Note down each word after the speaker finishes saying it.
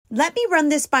Let me run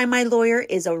this by my lawyer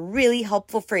is a really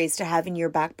helpful phrase to have in your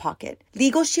back pocket.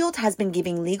 Legal Shield has been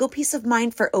giving legal peace of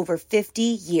mind for over 50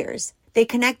 years. They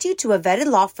connect you to a vetted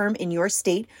law firm in your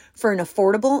state for an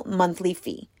affordable monthly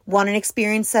fee. Want an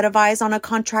experienced set of eyes on a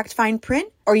contract fine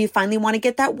print? Or you finally want to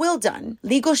get that will done?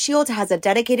 Legal Shield has a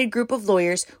dedicated group of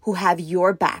lawyers who have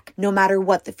your back, no matter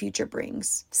what the future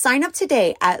brings. Sign up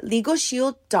today at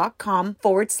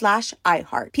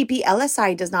LegalShield.com/iHeart.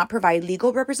 PPLSI does not provide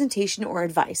legal representation or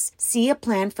advice. See a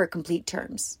plan for complete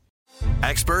terms.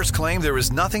 Experts claim there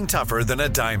is nothing tougher than a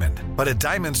diamond. But at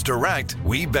Diamonds Direct,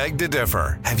 we beg to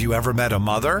differ. Have you ever met a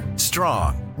mother?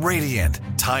 Strong, radiant,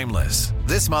 timeless.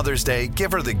 This Mother's Day,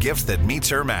 give her the gift that meets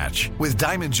her match. With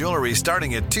diamond jewelry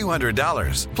starting at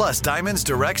 $200. Plus Diamonds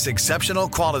Direct's exceptional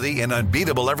quality and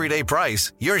unbeatable everyday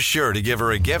price, you're sure to give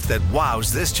her a gift that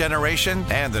wows this generation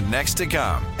and the next to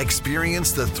come.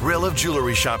 Experience the thrill of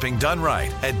jewelry shopping done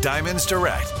right at Diamonds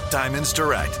Direct. Diamonds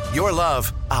Direct. Your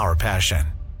love, our passion.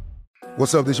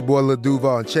 What's up, this your boy Lil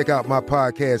Duval, and check out my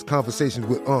podcast, Conversations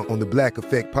with Unc, on the Black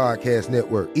Effect Podcast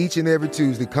Network. Each and every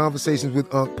Tuesday, Conversations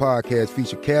with Unc podcast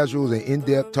feature casual and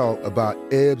in-depth talk about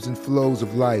ebbs and flows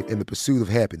of life and the pursuit of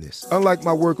happiness. Unlike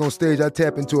my work on stage, I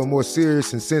tap into a more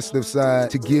serious and sensitive side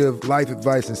to give life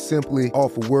advice and simply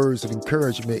offer words of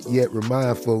encouragement, yet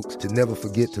remind folks to never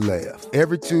forget to laugh.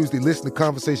 Every Tuesday, listen to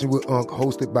Conversations with Unc,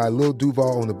 hosted by Lil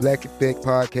Duval on the Black Effect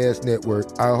Podcast Network,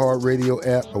 iHeartRadio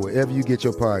app, or wherever you get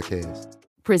your podcasts.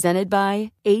 Presented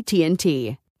by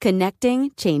AT&T. Connecting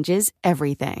changes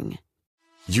everything.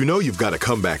 You know you've got a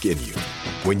comeback in you.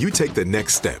 When you take the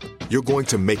next step, you're going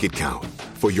to make it count.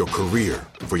 For your career,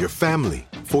 for your family,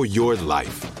 for your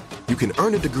life. You can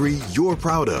earn a degree you're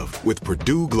proud of with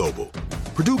Purdue Global.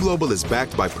 Purdue Global is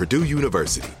backed by Purdue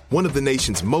University, one of the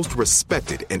nation's most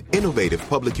respected and innovative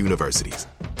public universities.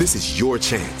 This is your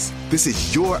chance. This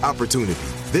is your opportunity.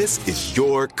 This is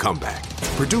your comeback.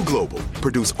 Purdue Global,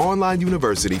 Purdue's online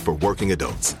university for working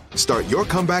adults. Start your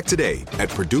comeback today at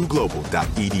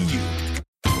purdueglobal.edu.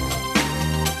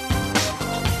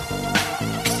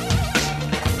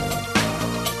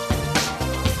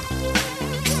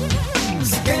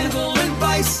 Scandal and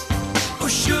vice, or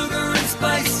sugar and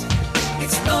spice.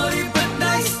 It's naughty but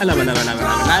nice. Hello.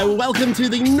 Welcome to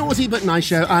the Naughty But Nice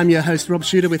Show. I'm your host, Rob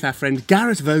Shooter, with our friend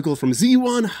Garrett Vogel from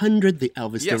Z100, the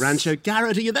Elvis Duran Show.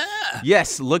 Garrett, are you there?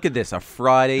 Yes, look at this, a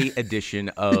Friday edition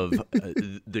of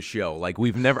the show. Like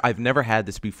I've never had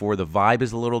this before. The vibe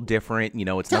is a little different. You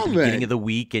know, it's not the beginning of the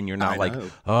week, and you're not like,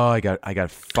 oh, I got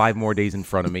 5 more days in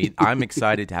front of me. I'm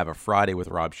excited to have a Friday with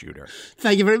Rob Shooter.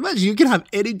 Thank you very much. You can have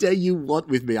any day you want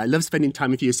with me. I love spending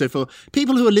time with you. So for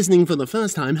people who are listening for the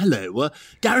first time, hello.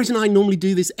 Garrett and I normally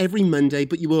do this every Monday,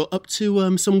 but you were up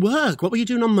to some work. What were you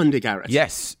doing on Monday, Garrett?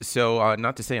 Yes. So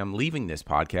not to say I'm leaving this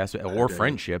podcast or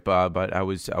friendship, but I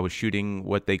was shooting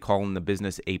what they call in the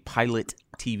business a pilot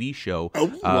TV show.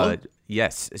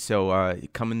 Yes. So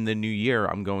coming the new year,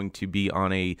 I'm going to be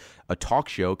on a talk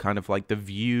show, kind of like The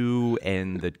View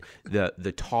and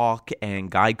the Talk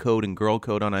and Guy Code and Girl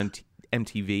Code on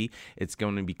MTV. It's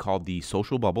going to be called The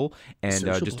Social Bubble, and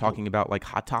just talking about like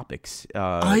hot topics,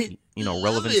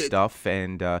 relevant stuff,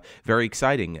 and very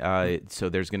exciting. So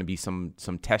there's going to be some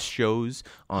test shows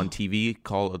on TV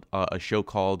called a show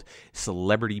called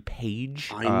Celebrity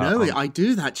Page. I know it. I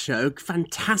do that show.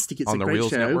 Fantastic. It's on a the great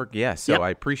Reels show. Network. Yeah, so I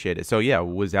appreciate it. So yeah,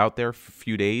 was out there for a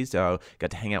few days. Got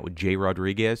to hang out with Jay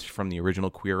Rodriguez from the original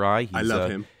Queer Eye. I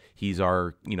love him. He's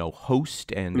our,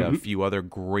 host and a few other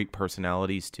great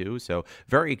personalities too. So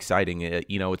very exciting.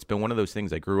 It's been one of those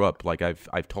things I grew up, like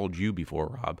I've told you before,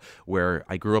 Rob, where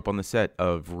I grew up on the set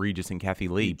of Regis and Kathy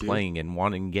Lee playing and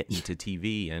wanting to get into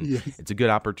TV. And it's a good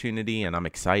opportunity, and I'm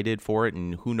excited for it.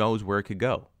 And who knows where it could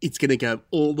go. It's going to go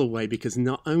all the way, because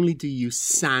not only do you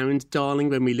sound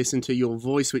darling when we listen to your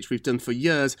voice, which we've done for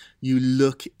years, you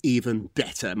look even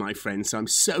better, my friend. So I'm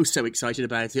so excited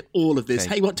about it. All of this.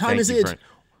 Hey, what time is it?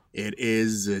 It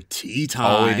is tea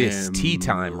time. Oh, it is tea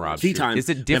time, Rob. Tea time. Is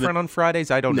it different on Fridays?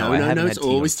 I don't know. No, it's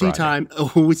always tea time.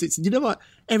 Always. You know what?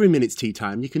 Every minute's tea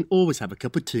time. You can always have a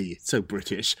cup of tea. It's so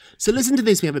British. So listen to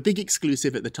this. We have a big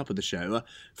exclusive at the top of the show.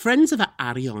 Friends of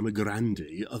Ariana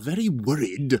Grande are very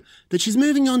worried that she's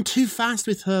moving on too fast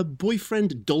with her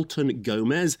boyfriend, Dalton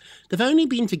Gomez. They've only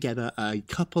been together a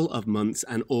couple of months,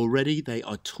 and already they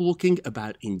are talking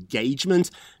about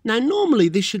engagement. Now, normally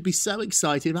this should be so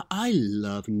exciting, but I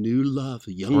love new love,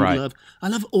 young love. I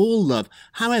love all love.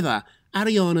 However,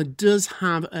 Ariana does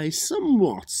have a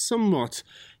somewhat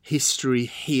history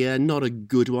here, not a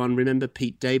good one. Remember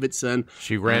Pete Davidson?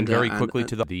 She ran very quickly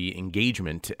to the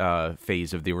engagement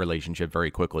phase of the relationship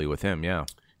very quickly with him, yeah.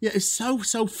 Yeah, it's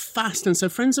so fast. And so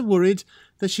friends are worried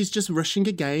that she's just rushing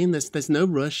again. There's no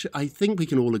rush. I think we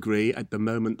can all agree at the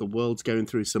moment the world's going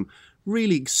through some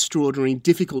really extraordinary,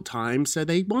 difficult times. So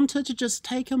they want her to just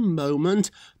take a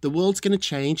moment. The world's going to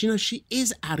change. You know, she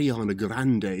is Ariana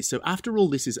Grande. So after all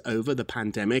this is over, the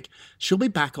pandemic, she'll be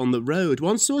back on the road.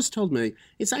 One source told me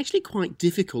it's actually quite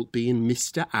difficult being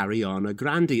Mr. Ariana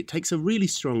Grande. It takes a really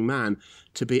strong man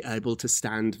to be able to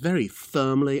stand very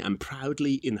firmly and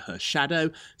proudly in her shadow.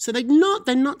 So they're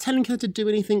not telling her to do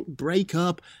anything, break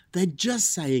up. They're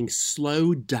just saying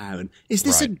slow down. Is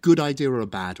this a good idea or a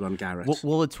bad one, Garrett?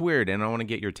 Well, it's weird, and I want to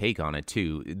get your take on it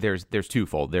too. There's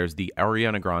twofold. There's the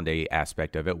Ariana Grande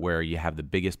aspect of it, where you have the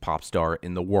biggest pop star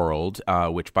in the world,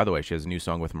 which, by the way, she has a new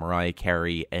song with Mariah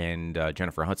Carey and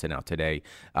Jennifer Hudson out today,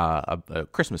 a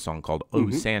Christmas song called Oh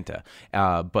Santa.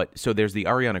 But so there's the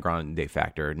Ariana Grande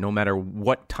factor. No matter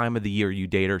what time of the year you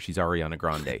date her, she's Ariana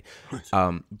Grande.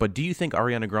 But do you think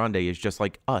Ariana Grande is just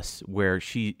like us, where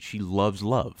she loves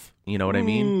love? You know what I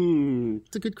mean?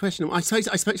 It's a good question. I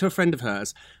spoke to a friend of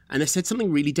hers, and they said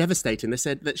something really devastating. They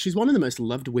said that she's one of the most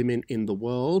loved women in the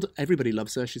world. Everybody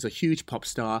loves her. She's a huge pop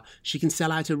star. She can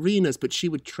sell out arenas, but she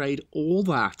would trade all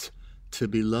that to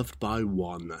be loved by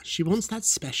one. She wants that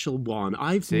special one.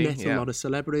 I've met a lot of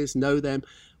celebrities, know them.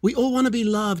 We all want to be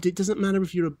loved. It doesn't matter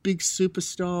if you're a big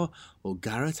superstar or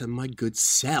Garrett and my good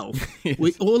self.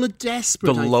 We all are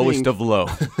desperate, The lowest of low.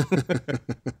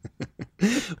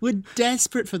 We're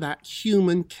desperate for that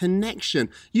human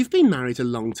connection. You've been married a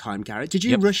long time, Garrett. Did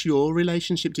you rush your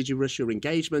relationship? Did you rush your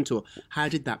engagement? Or how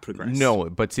did that progress?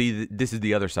 No, but see, this is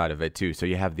the other side of it, too. So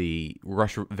you have the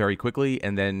rush very quickly,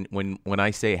 and then when I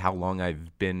say how long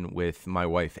I've been with my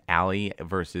wife, Allie,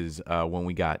 versus when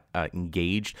we got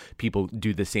engaged, people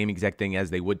do the same exact thing as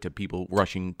they would to people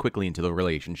rushing quickly into the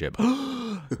relationship.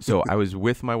 So I was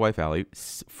with my wife, Allie,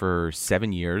 for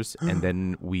 7 years, and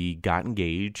then we got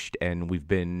engaged, and we've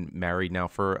been married now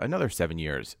for another 7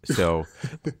 years. So,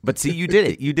 but see, you did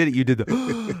it. You did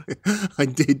the I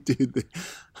did do the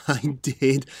I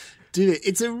did do it.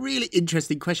 It's a really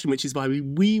interesting question, which is why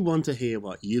we want to hear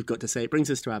what you've got to say. It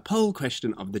brings us to our poll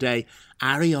question of the day.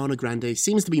 Ariana Grande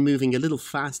seems to be moving a little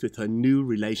fast with her new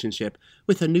relationship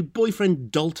with her new boyfriend,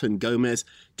 Dalton Gomez.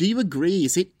 Do you agree?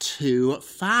 Is it too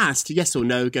fast? Yes or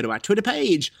no? Go to our Twitter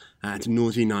page at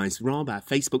Naughty Nice Rob. Our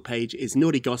Facebook page is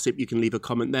Naughty Gossip. You can leave a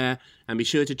comment there. And be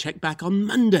sure to check back on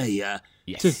Monday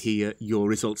to hear your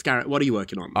results. Garrett, what are you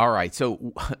working on? All right.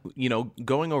 So,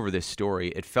 going over this story,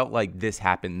 it felt like this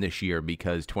happened this year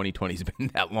because 2020 has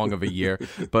been that long of a year.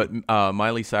 But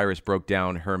Miley Cyrus broke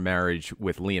down her marriage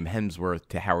with Liam Hemsworth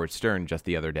to Howard Stern just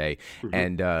the other day.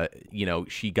 And,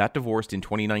 she got divorced in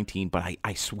 2019, but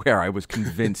I swear I was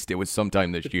convinced it was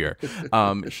sometime this year.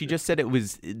 She just said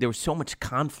there was so much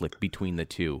conflict between the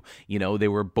two. They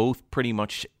were both pretty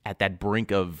much at that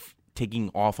brink of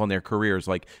taking off on their careers,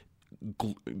 like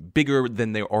bigger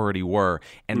than they already were,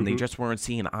 and they just weren't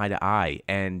seeing eye to eye.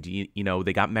 And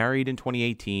they got married in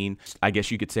 2018. I guess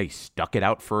you could say stuck it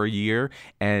out for a year,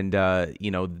 and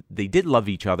they did love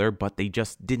each other, but they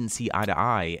just didn't see eye to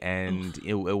eye. And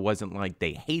it wasn't like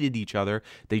they hated each other.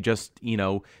 They just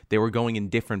they were going in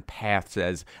different paths.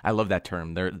 As I love that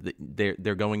term,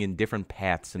 they're going in different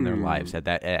paths in their lives at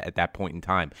that point in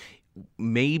time.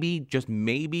 Maybe, just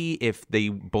maybe, if they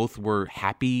both were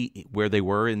happy where they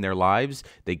were in their lives,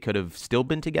 they could have still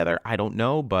been together. I don't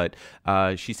know. But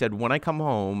she said, when I come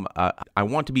home, I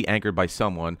want to be anchored by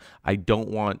someone. I don't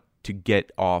want to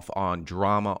get off on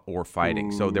drama or fighting.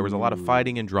 So there was a lot of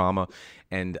fighting and drama,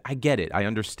 and I get it. I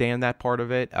understand that part of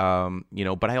it,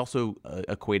 but I also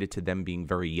equate it to them being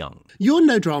very young. You're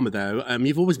no drama, though.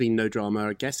 You've always been no drama,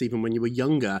 I guess, even when you were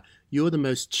younger. You're the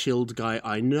most chilled guy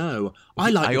I know.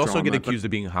 I also get accused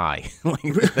of being high. Like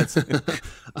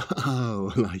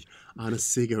on a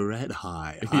cigarette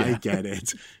high. Yeah. I get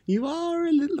it. You are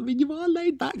you are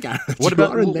laid back, Garrett. What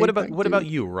about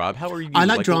you, Rob? How are you? I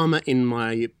like drama in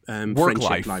my work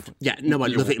life. Yeah, no, I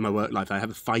love it in my work life. I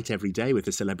have a fight every day with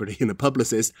a celebrity and a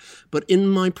publicist. But in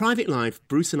my private life,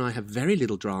 Bruce and I have very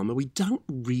little drama. We don't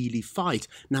really fight.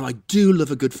 Now, I do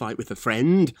love a good fight with a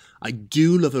friend. I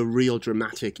do love a real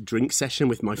dramatic drink session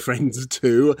with my friends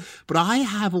too. But I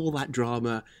have all that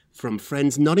drama from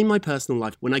friends, not in my personal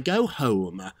life. When I go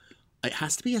home, it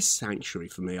has to be a sanctuary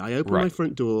for me. I open my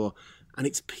front door and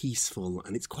it's peaceful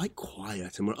and it's quite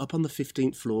quiet, and we're up on the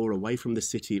 15th floor away from the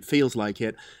city. It feels like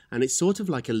it, and it's sort of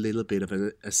like a little bit of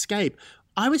an escape.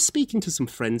 I was speaking to some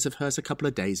friends of hers a couple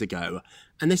of days ago,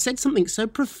 and they said something so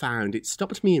profound it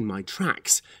stopped me in my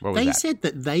tracks. They said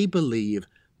that they believe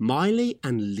Miley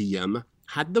and Liam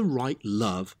had the right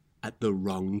love at the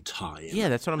wrong time. Yeah,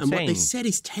 that's what I'm saying. And what they said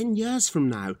is 10 years from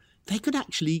now, they could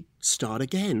actually start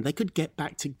again. They could get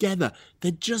back together.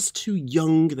 They're just too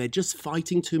young. They're just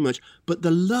fighting too much. But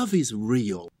the love is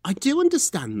real. I do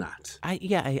understand that. I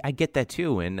get that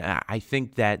too. And I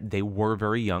think that they were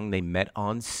very young. They met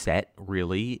on set,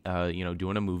 really,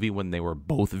 doing a movie when they were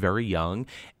both very young.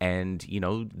 And,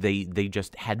 they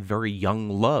just had very young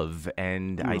love.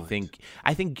 And right. I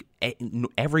think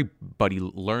everybody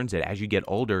learns it. As you get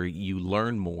older, you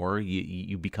learn more.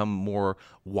 You become more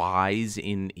wise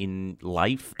in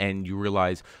life, and you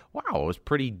realize, wow, I was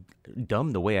pretty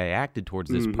dumb the way I acted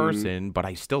towards this person, but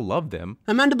I still love them.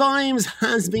 Amanda Bynes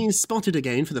has been spotted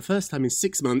again for the first time in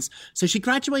 6 months. So she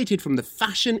graduated from the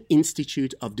Fashion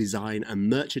Institute of Design and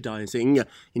Merchandising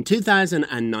in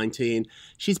 2019.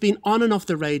 She's been on and off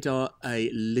the radar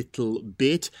a little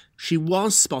bit. She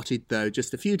was spotted, though,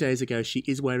 just a few days ago. She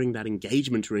is wearing that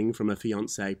engagement ring from her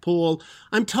fiancé, Paul.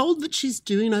 I'm told that she's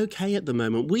doing okay at the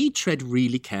moment. We tread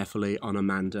really carefully on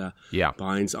Amanda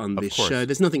Bynes on this show.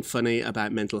 There's nothing funny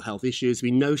about mental health issues.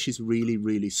 We know she's really,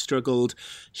 really struggled.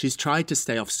 She's tried to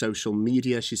stay off social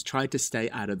media. She's tried to stay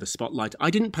out of the spotlight.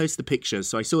 I didn't post the pictures,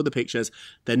 so I saw the pictures.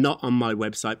 They're not on my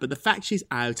website, but the fact she's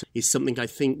out is something I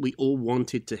think we all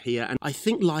wanted to hear, and I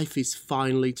think life is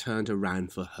finally turned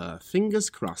around for her.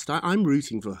 Fingers crossed. I'm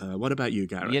rooting for her. What about you,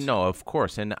 Garrett? Yeah, no, of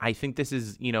course. And I think this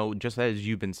is, just as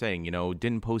you've been saying,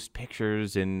 didn't post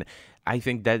pictures. And I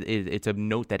think that it's a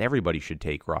note that everybody should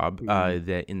take, Rob,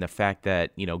 that in the fact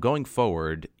that, going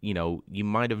forward, you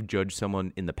might have judged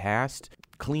someone in the past.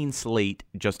 Clean slate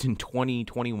just in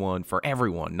 2021 for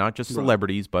everyone, not just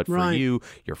celebrities, but for you,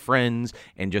 your friends,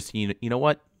 and just, you know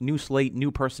what? New slate,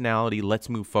 new personality. Let's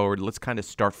move forward. Let's kind of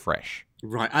start fresh.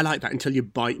 Right, I like that until you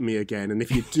bite me again. And if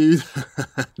you do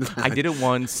that... I did it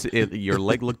once. Your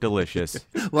leg looked delicious.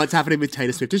 What's happening with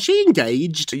Taylor Swift? Is she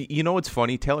engaged? You know what's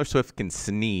funny? Taylor Swift can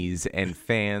sneeze, and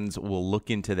fans will look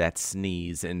into that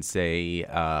sneeze and say,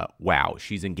 wow,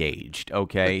 she's engaged.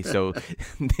 Okay, so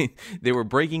they were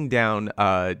breaking down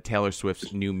Taylor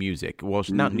Swift's new music. Well,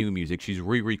 not new music. She's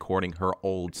re-recording her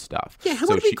old stuff. Yeah,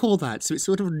 what do we call that? So it's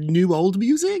sort of new old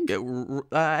music?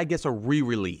 I guess a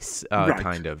re-release,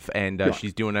 kind of. And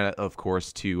she's doing it, of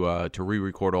course, to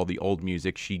re-record all the old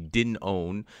music she didn't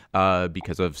own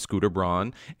because of Scooter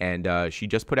Braun. And she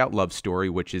just put out Love Story,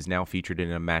 which is now featured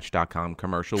in a Match.com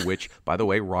commercial, which, by the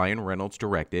way, Ryan Reynolds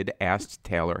directed, asked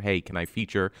Taylor, hey, can I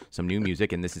feature some new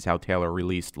music? And this is how Taylor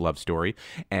released Love Story.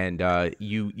 And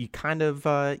you kind of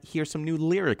hear some new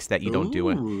lyrics that you don't do.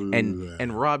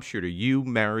 And Rob Shooter, you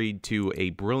married to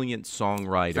a brilliant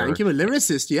songwriter. Thank you, a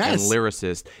lyricist, yes. And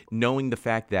lyricist, knowing the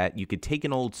fact that you could take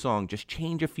an old song, just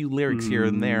change a few lyrics here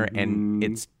and there, and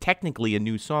it's technically a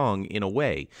new song in a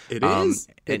way. It is.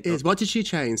 It is. What did she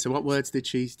change? So what words did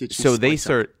she So they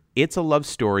start, it's a love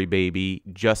story, baby,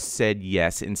 just said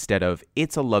yes, instead of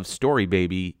it's a love story,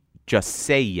 baby, just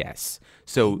say yes.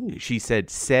 So she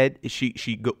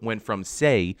went from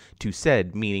say to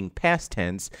said, meaning past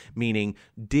tense, meaning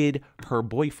did her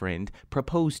boyfriend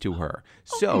propose to her?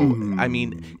 So, I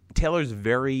mean, Taylor's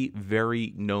very,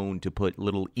 very known to put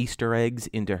little Easter eggs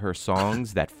into her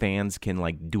songs that fans can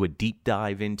do a deep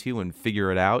dive into and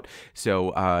figure it out.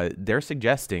 So they're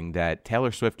suggesting that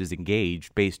Taylor Swift is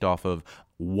engaged based off of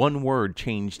one word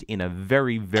changed in a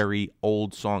very, very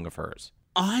old song of hers.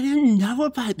 I don't know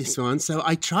about this one, so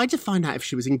I tried to find out if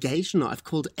she was engaged or not. I've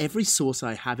called every source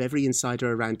I have, every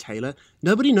insider around Taylor.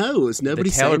 Nobody knows.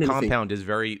 Nobody's saying anything. The Taylor compound is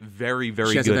very, very, very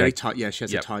good. She has a very tight, she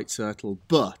has a tight circle.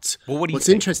 But what's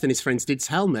interesting, his friends did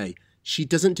tell me, she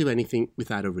doesn't do anything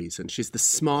without a reason. She's the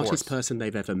smartest person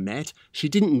they've ever met. She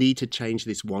didn't need to change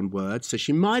this one word, so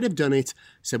she might have done it,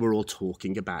 so we're all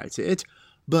talking about it.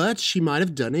 But she might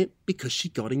have done it because she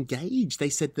got engaged. They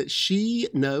said that he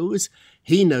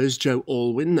knows Joe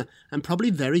Alwyn and probably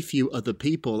very few other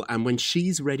people. And when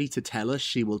she's ready to tell us,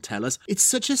 she will tell us. It's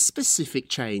such a specific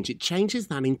change. It changes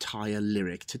that entire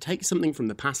lyric. To take something from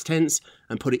the past tense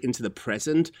and put it into the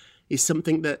present is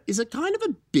something that is a kind of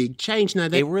a big change. Now,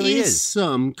 there really is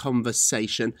some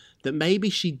conversation that maybe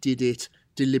she did it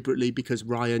deliberately because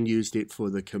Ryan used it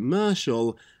for the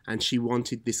commercial and she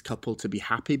wanted this couple to be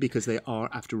happy because they are,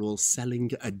 after all, selling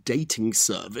a dating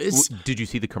service. Did you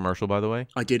see the commercial, by the way?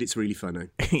 I did. It's really funny.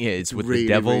 Yeah, it's with really, the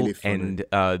devil really and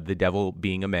the devil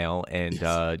being a male and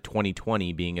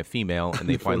 2020 being a female, and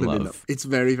they find love. It's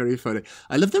very, very funny.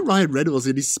 I love that Ryan Reynolds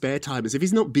in his spare time, as if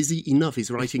he's not busy enough,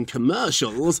 he's writing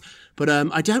commercials. But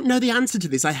I don't know the answer to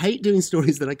this. I hate doing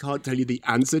stories that I can't tell you the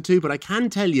answer to, but I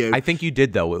can tell you. I think you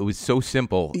did, though. It was so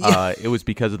simple. It was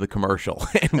because of the commercial.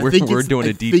 And we're doing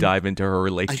a deep dive into her I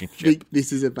relationship. think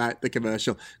this is about the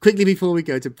commercial. Quickly before we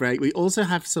go to break, we also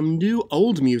have some new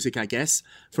old music, I guess,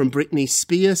 from Britney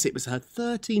Spears. It was her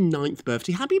 39th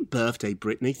birthday. Happy birthday,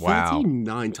 Britney. Wow.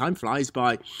 39. Time flies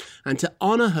by. And to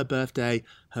honour her birthday,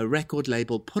 her record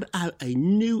label put out a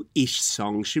new-ish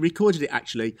song. She recorded it,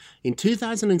 actually, in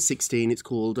 2016. It's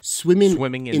called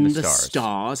Swimming in the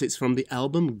Stars. It's from the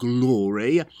album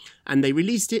Glory, and they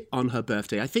released it on her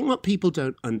birthday. I think what people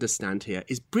don't understand here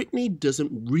is Britney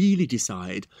doesn't really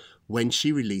decide when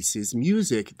she releases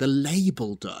music. The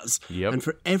label does. Yep. And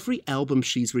for every album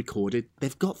she's recorded,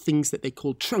 they've got things that they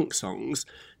call trunk songs.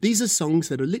 These are songs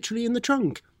that are literally in the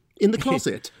trunk, in the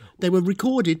closet. They were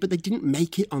recorded, but they didn't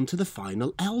make it onto the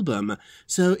final album.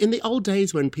 So in the old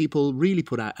days when people really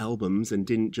put out albums and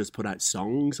didn't just put out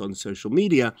songs on social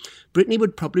media, Britney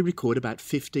would probably record about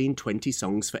 15, 20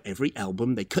 songs for every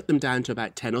album. They cut them down to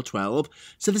about 10 or 12.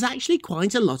 So there's actually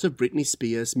quite a lot of Britney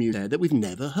Spears music there that we've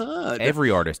never heard. Every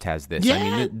artist has this. Yeah.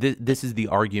 I mean, this is the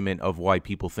argument of why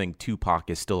people think Tupac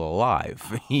is still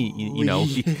alive.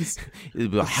 Yes.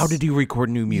 How did you record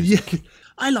new music? Yeah,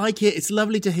 I like it. It's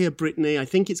lovely to hear Britney. I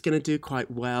think it's going to do quite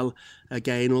well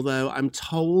again, although I'm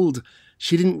told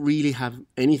she didn't really have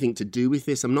anything to do with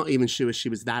this. I'm not even sure she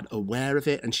was that aware of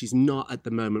it, and she's not at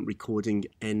the moment recording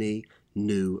any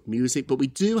new music. But we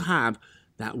do have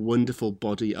that wonderful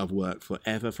body of work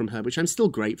Forever from her, which I'm still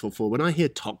grateful for. When I hear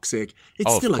Toxic,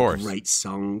 it's still a great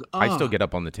song. I still get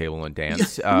up on the table and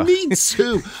dance. Me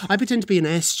too. I pretend to be an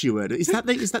air steward. Is that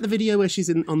the video where she's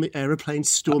on the aeroplane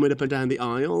storming up and down the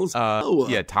aisles?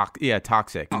 Toxic.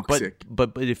 Toxic.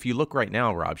 But if you look right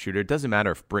now, Rob Shooter, it doesn't matter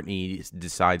if Britney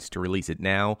decides to release it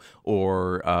now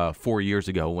or 4 years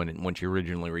ago when she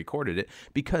originally recorded it,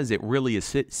 because it really is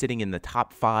sitting in the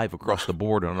top 5 across the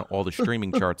board on all the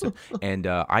streaming charts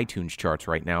and iTunes charts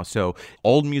right now. So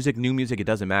old music, new music, it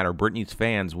doesn't matter. Britney's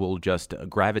fans will just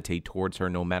gravitate towards her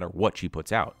no matter what she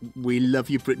puts out. We love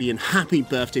you, Britney, and happy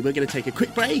birthday. We're going to take a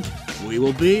quick break. We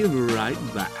will be right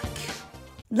back.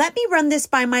 Let me run this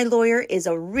by my lawyer is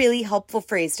a really helpful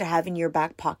phrase to have in your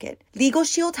back pocket. Legal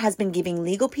Shield has been giving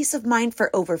legal peace of mind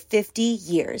for over 50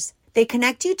 years. They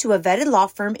connect you to a vetted law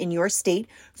firm in your state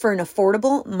for an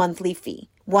affordable monthly fee.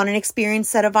 Want an experienced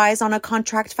set of eyes on a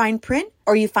contract fine print?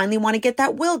 Or you finally want to get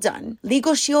that will done?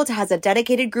 Legal Shield has a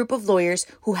dedicated group of lawyers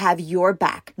who have your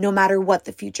back, no matter what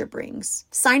the future brings.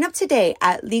 Sign up today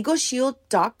at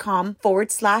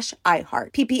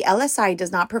LegalShield.com/iHeart. PPLSI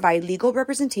does not provide legal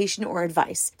representation or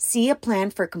advice. See a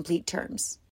plan for complete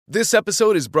terms. This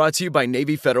episode is brought to you by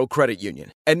Navy Federal Credit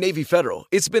Union. At Navy Federal,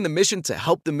 it's been the mission to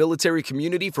help the military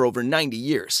community for over 90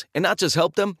 years. And not just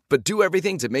help them, but do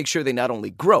everything to make sure they not only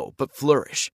grow, but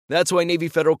flourish. That's why Navy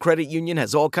Federal Credit Union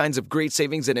has all kinds of great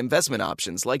savings and investment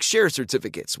options like share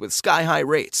certificates with sky-high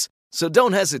rates. So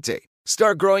don't hesitate.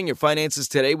 Start growing your finances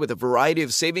today with a variety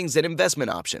of savings and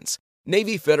investment options.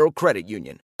 Navy Federal Credit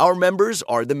Union. Our members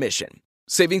are the mission.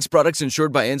 Savings products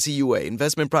insured by NCUA.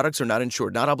 Investment products are not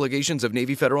insured, not obligations of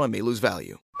Navy Federal and may lose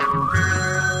value.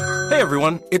 Hey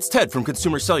everyone, it's Ted from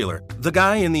Consumer Cellular, the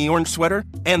guy in the orange sweater,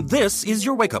 and this is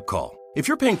your wake-up call. If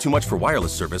you're paying too much for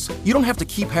wireless service, you don't have to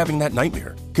keep having that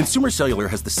nightmare. Consumer Cellular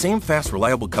has the same fast,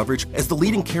 reliable coverage as the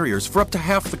leading carriers for up to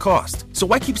half the cost. So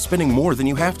why keep spending more than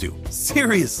you have to?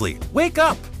 Seriously, wake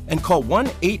up and call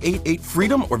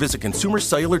 1-888-FREEDOM or visit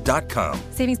consumercellular.com.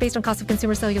 Savings based on cost of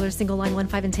Consumer Cellular single line 1,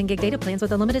 5, and 10 gig data plans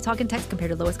with unlimited talk and text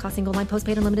compared to lowest cost single line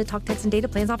postpaid unlimited talk, text, and data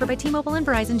plans offered by T-Mobile and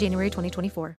Verizon January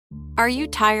 2024. Are you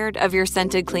tired of your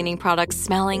scented cleaning products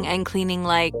smelling and cleaning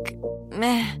like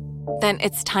meh? Then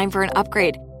it's time for an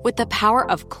upgrade with the power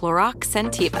of Clorox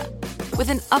Scentiva. With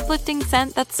an uplifting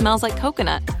scent that smells like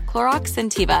coconut, Clorox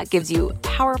Scentiva gives you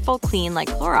powerful clean like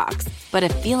Clorox, but a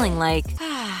feeling like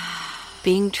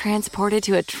being transported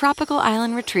to a tropical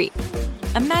island retreat.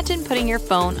 Imagine putting your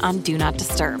phone on Do Not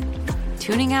Disturb,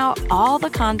 tuning out all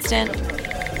the constant,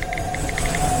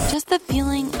 just the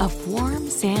feeling of warm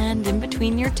sand in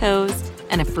between your toes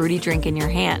and a fruity drink in your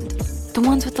hand. The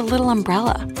ones with the little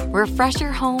umbrella. Refresh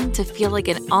your home to feel like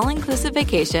an all-inclusive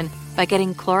vacation by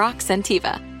getting Clorox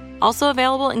Scentiva. Also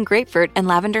available in grapefruit and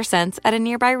lavender scents at a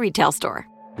nearby retail store.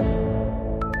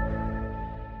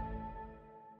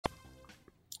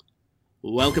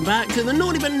 Welcome back to the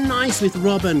Naughty But Nice with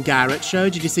Rob and Garrett show.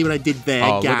 Did you see what I did there,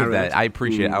 Garrett? Look at that. I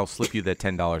appreciate it. I'll slip you that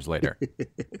 $10 later.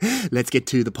 Let's get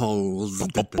to the polls.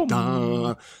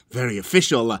 Very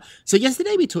official. So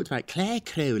yesterday we talked about Claire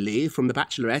Crowley from The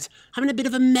Bachelorette having a bit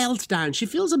of a meltdown. She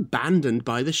feels abandoned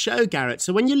by the show, Garrett.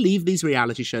 So when you leave these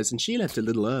reality shows, and she left a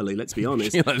little early, let's be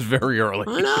honest. She left very early.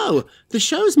 I know. The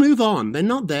shows move on. They're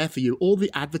not there for you. All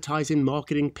the advertising,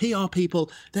 marketing, PR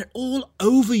people, they're all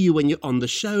over you when you're on the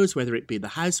shows, whether it be be The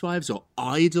Housewives or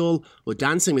Idol or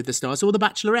Dancing with the Stars or The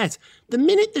Bachelorette. The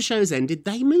minute the show's ended,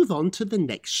 they move on to the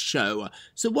next show.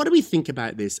 So what do we think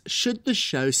about this? Should the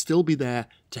show still be there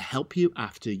to help you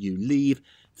after you leave?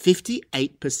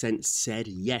 58% said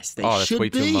yes, they that's should way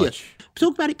be. too much.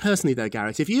 Talk about it personally, though,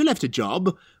 Garrett. If you left a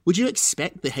job, would you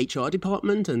expect the HR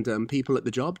department and people at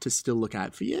the job to still look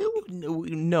out for you?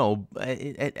 No.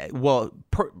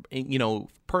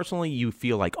 Personally, you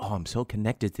feel like, oh, I'm so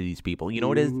connected to these people. You know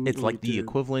what it is? It's like the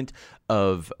equivalent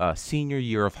of senior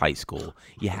year of high school.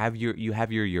 You have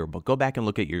your yearbook. Go back and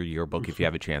look at your yearbook if you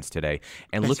have a chance today,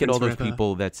 and look at all those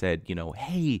people that said,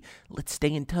 hey, let's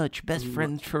stay in touch, best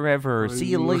friends forever. See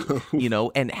you later.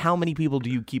 And how many people do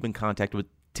you keep in contact with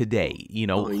today?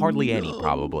 Hardly any,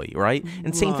 probably, right?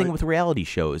 And same thing with reality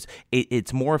shows.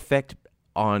 It's more effect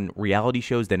on reality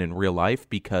shows than in real life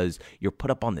because you're put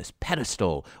up on this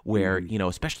pedestal where,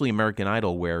 especially American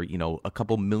Idol, where, a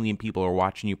couple million people are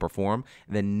watching you perform,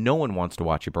 and then no one wants to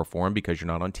watch you perform because you're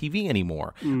not on TV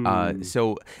anymore.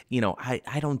 So,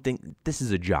 I don't think this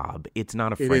is a job. It's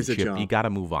not a friendship. You got to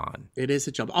move on. It is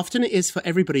a job. Often it is for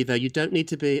everybody, though. You don't need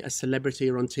to be a celebrity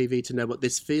or on TV to know what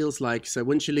this feels like. So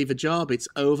once you leave a job, it's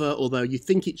over, although you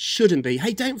think it shouldn't be.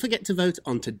 Hey, don't forget to vote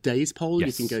on today's poll.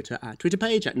 Yes. You can go to our Twitter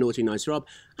page at Naughty Nice Rob.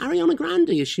 Ariana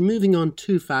Grande, is she moving on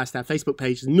too fast? Our Facebook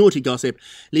page is Naughty Gossip.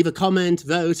 Leave a comment,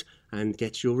 vote, and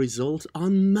get your result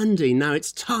on Monday. Now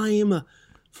it's time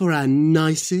for our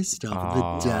nicest of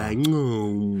the day.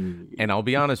 And I'll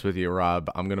be honest with you, Rob,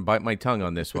 I'm going to bite my tongue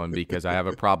on this one because I have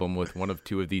a problem with one of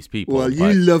two of these people. Well,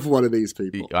 you love one of these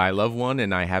people. I love one,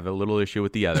 and I have a little issue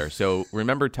with the other. So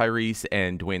remember Tyrese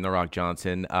and Dwayne The Rock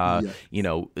Johnson,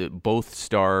 both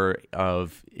starring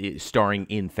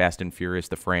in Fast and Furious,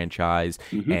 the franchise,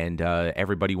 and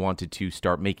everybody wanted to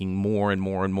start making more and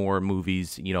more and more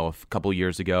movies, a couple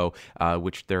years ago,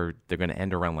 which they're going to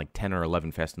end around like 10 or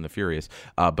 11 Fast and the Furious.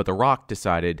 But The Rock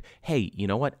decided, hey, you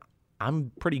know what?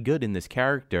 I'm pretty good in this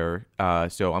character,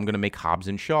 so I'm going to make Hobbs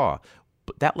and Shaw.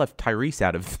 But that left Tyrese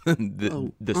out of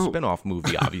the spin-off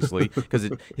movie, obviously, because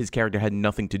his character had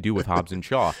nothing to do with Hobbs and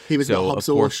Shaw. He was not Hobbs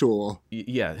or Shaw.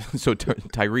 Yeah, so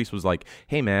Tyrese was like,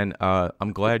 hey, man,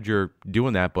 I'm glad you're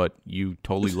doing that, but you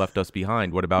totally left us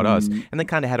behind. What about us? And they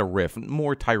kind of had a riff,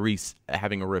 more Tyrese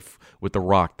having a riff with The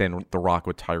Rock than The Rock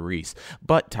with Tyrese.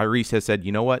 But Tyrese has said,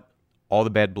 you know what? All the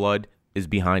bad blood is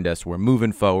behind us. We're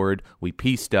moving forward. We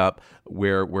pieced up.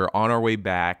 We're on our way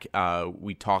back.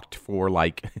 We talked for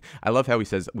I love how he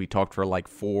says we talked for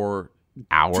 4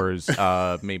 hours,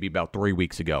 maybe about 3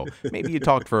 weeks ago. Maybe you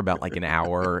talked for about an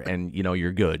hour, and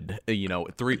you're good. 3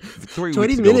 20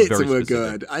 weeks minutes ago, and we're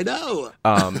good. I know.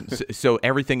 So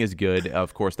everything is good.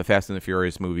 Of course, the Fast and the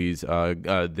Furious movies,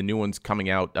 the new one's coming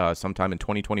out sometime in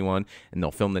 2021, and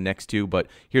they'll film the next 2. But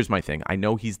here's my thing: I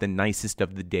know he's the nicest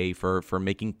of the day for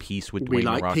making peace with Dwayne We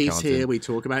The like Rock peace Johnson. here. We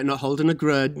talk about not holding a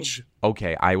grudge.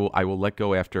 Okay, I will let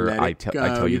go after I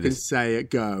tell you this. You can say it.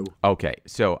 Go. Okay,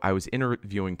 so I was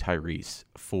interviewing Tyrese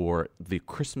for the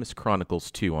Christmas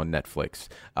Chronicles 2 on Netflix,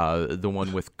 the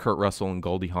one with Kurt Russell and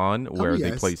Goldie Hawn, where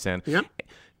they play Santa. Yep.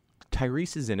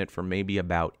 Tyrese is in it for maybe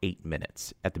about 8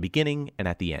 minutes at the beginning and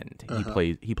at the end.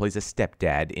 He plays a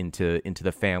stepdad into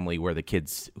the family where the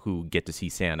kids who get to see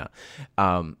Santa.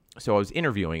 So I was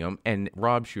interviewing him, and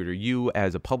Rob Shooter, you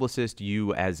as a publicist,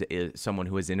 you as someone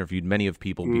who has interviewed many of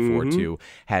people before too,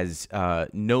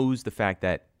 knows the fact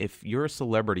that if you're a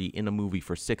celebrity in a movie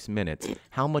for 6 minutes,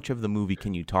 how much of the movie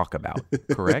can you talk about?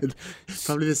 Correct?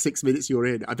 Probably the 6 minutes you're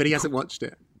in. I bet he hasn't watched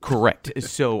it. Correct.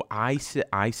 So I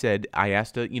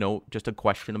asked just a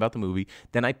question about the movie.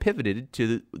 Then I pivoted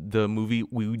to the movie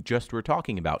we just were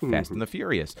talking about, Fast and the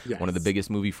Furious, one of the biggest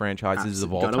movie franchises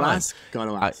of all time.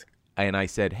 Gotta ask. And I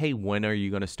said, hey, when are you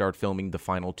going to start filming the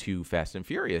final 2 Fast and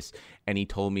Furious? And he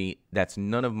told me, that's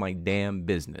none of my damn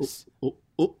business.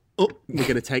 We're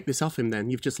going to take this off him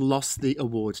then. You've just lost the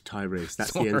award, Tyrese.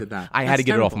 That's the end of that. I had to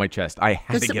get it off my chest. I'm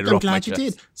glad you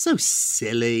did. So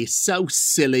silly.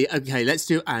 Okay, let's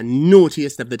do our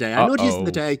naughtiest of the day. Our naughtiest of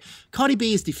the day, Cardi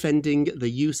B is defending the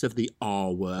use of the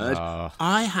R word.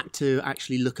 I had to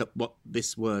actually look up what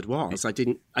this word was. I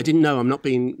didn't know. I'm not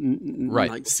being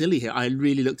silly here. I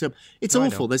really looked up. It's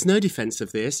awful. There's no defense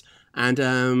of this.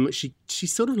 And she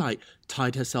sort of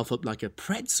tied herself up like a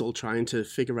pretzel trying to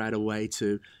figure out a way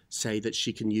to say that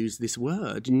she can use this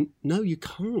word. No, you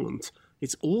can't.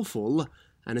 It's awful.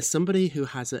 And as somebody who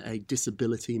has a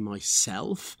disability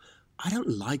myself, I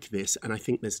don't like this, and I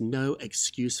think there's no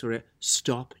excuse for it.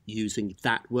 Stop using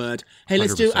that word. Hey,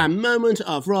 let's 100%. do a moment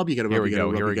of Rob. You got to Rob.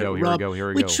 Here we go.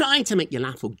 We're trying to make you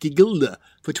laugh or giggle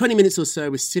for 20 minutes or so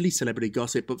with silly celebrity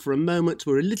gossip, but for a moment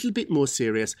we're a little bit more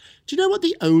serious. Do you know what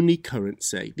the only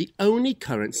currency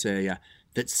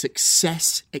that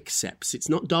success accepts? It's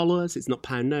not dollars, it's not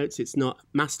pound notes, it's not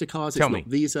MasterCards, it's not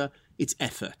Visa. It's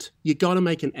effort. You got to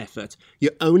make an effort.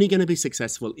 You're only going to be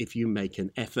successful if you make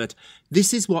an effort.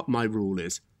 This is what my rule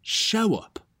is. Show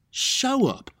up. Show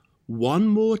up one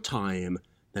more time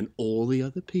than all the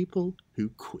other people who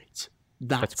quit.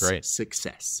 That's great.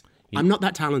 Success. I'm not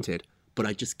that talented, but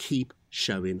I just keep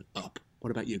showing up.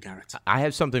 What about you, Garrett? I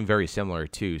have something very similar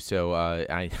too. So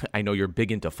I know you're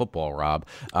big into football, Rob,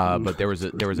 but there was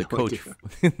a coach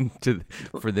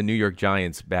for the New York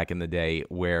Giants back in the day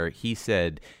where he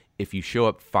said, if you show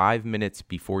up 5 minutes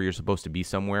before you're supposed to be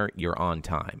somewhere, you're on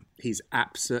time. He's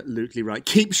absolutely right.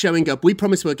 Keep showing up. We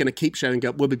promise we're going to keep showing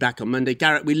up. We'll be back on Monday.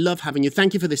 Garrett, we love having you.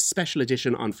 Thank you for this special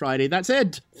edition on Friday. That's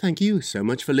Ed. Thank you so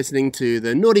much for listening to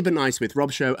the Naughty But Nice with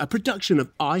Rob show, a production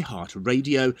of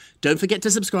iHeartRadio. Don't forget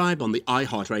to subscribe on the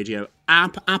iHeartRadio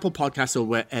app, Apple Podcasts, or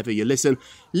wherever you listen.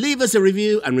 Leave us a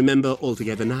review, and remember, all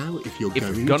together now, if you're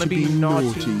going to be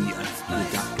naughty, you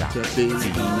got to be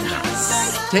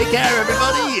nice. Take care,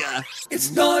 everybody. It's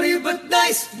Naughty But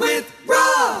Nice with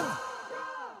Rob.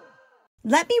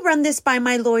 Let me run this by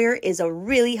my lawyer is a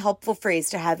really helpful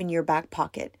phrase to have in your back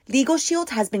pocket. Legal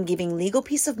Shield has been giving legal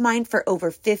peace of mind for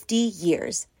over 50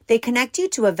 years. They connect you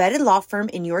to a vetted law firm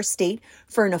in your state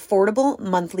for an affordable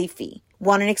monthly fee.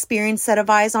 Want an experienced set of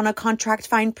eyes on a contract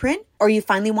fine print? Or you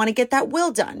finally want to get that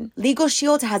will done? Legal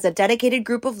Shield has a dedicated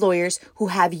group of lawyers who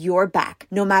have your back,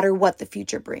 no matter what the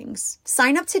future brings.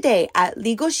 Sign up today at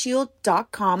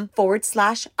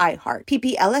LegalShield.com/iHeart.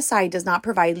 PPLSI does not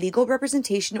provide legal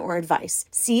representation or advice.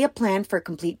 See a plan for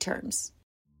complete terms.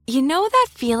 You know that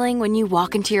feeling when you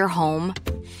walk into your home,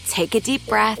 take a deep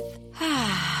breath,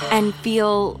 and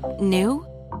feel new?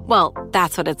 Well,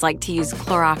 that's what it's like to use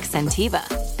Clorox Scentiva.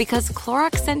 Because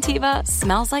Clorox Scentiva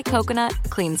smells like coconut,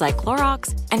 cleans like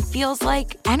Clorox, and feels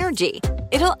like energy.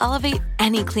 It'll elevate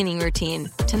any cleaning routine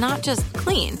to not just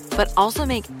clean, but also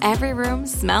make every room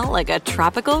smell like a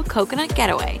tropical coconut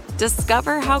getaway.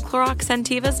 Discover how Clorox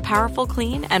Scentiva's powerful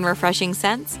clean and refreshing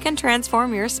scents can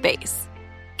transform your space.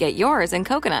 Get yours in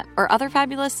coconut or other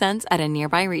fabulous scents at a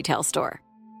nearby retail store.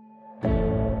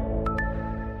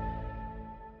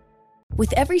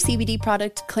 With every CBD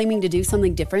product claiming to do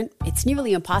something different, it's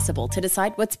nearly impossible to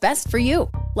decide what's best for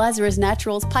you. Lazarus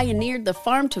Naturals pioneered the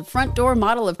farm-to-front-door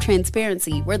model of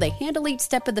transparency, where they handle each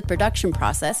step of the production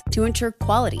process to ensure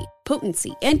quality,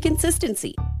 potency, and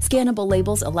consistency. Scannable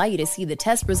labels allow you to see the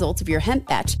test results of your hemp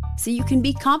batch, so you can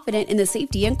be confident in the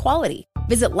safety and quality.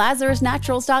 Visit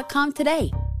LazarusNaturals.com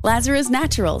today. Lazarus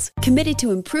Naturals, committed to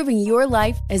improving your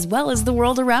life as well as the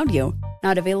world around you.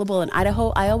 Not available in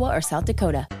Idaho, Iowa, or South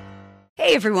Dakota.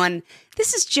 Hey everyone,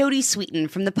 this is Jody Sweeten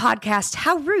from the podcast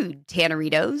How Rude,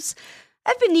 Tanneritos.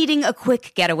 I've been needing a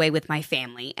quick getaway with my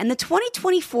family, and the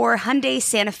 2024 Hyundai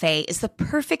Santa Fe is the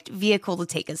perfect vehicle to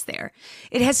take us there.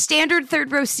 It has standard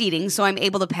third-row seating, so I'm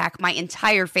able to pack my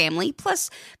entire family,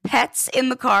 plus pets, in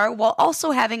the car, while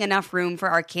also having enough room for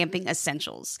our camping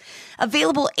essentials.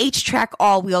 Available H-Track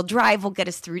all-wheel drive will get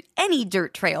us through any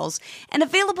dirt trails, and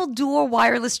available dual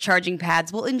wireless charging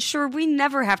pads will ensure we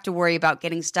never have to worry about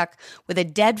getting stuck with a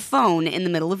dead phone in the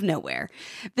middle of nowhere.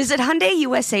 Visit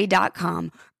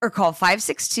HyundaiUSA.com or call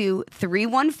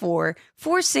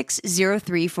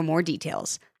 562-314-4603 for more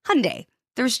details. Hyundai,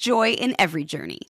 there's joy in every journey.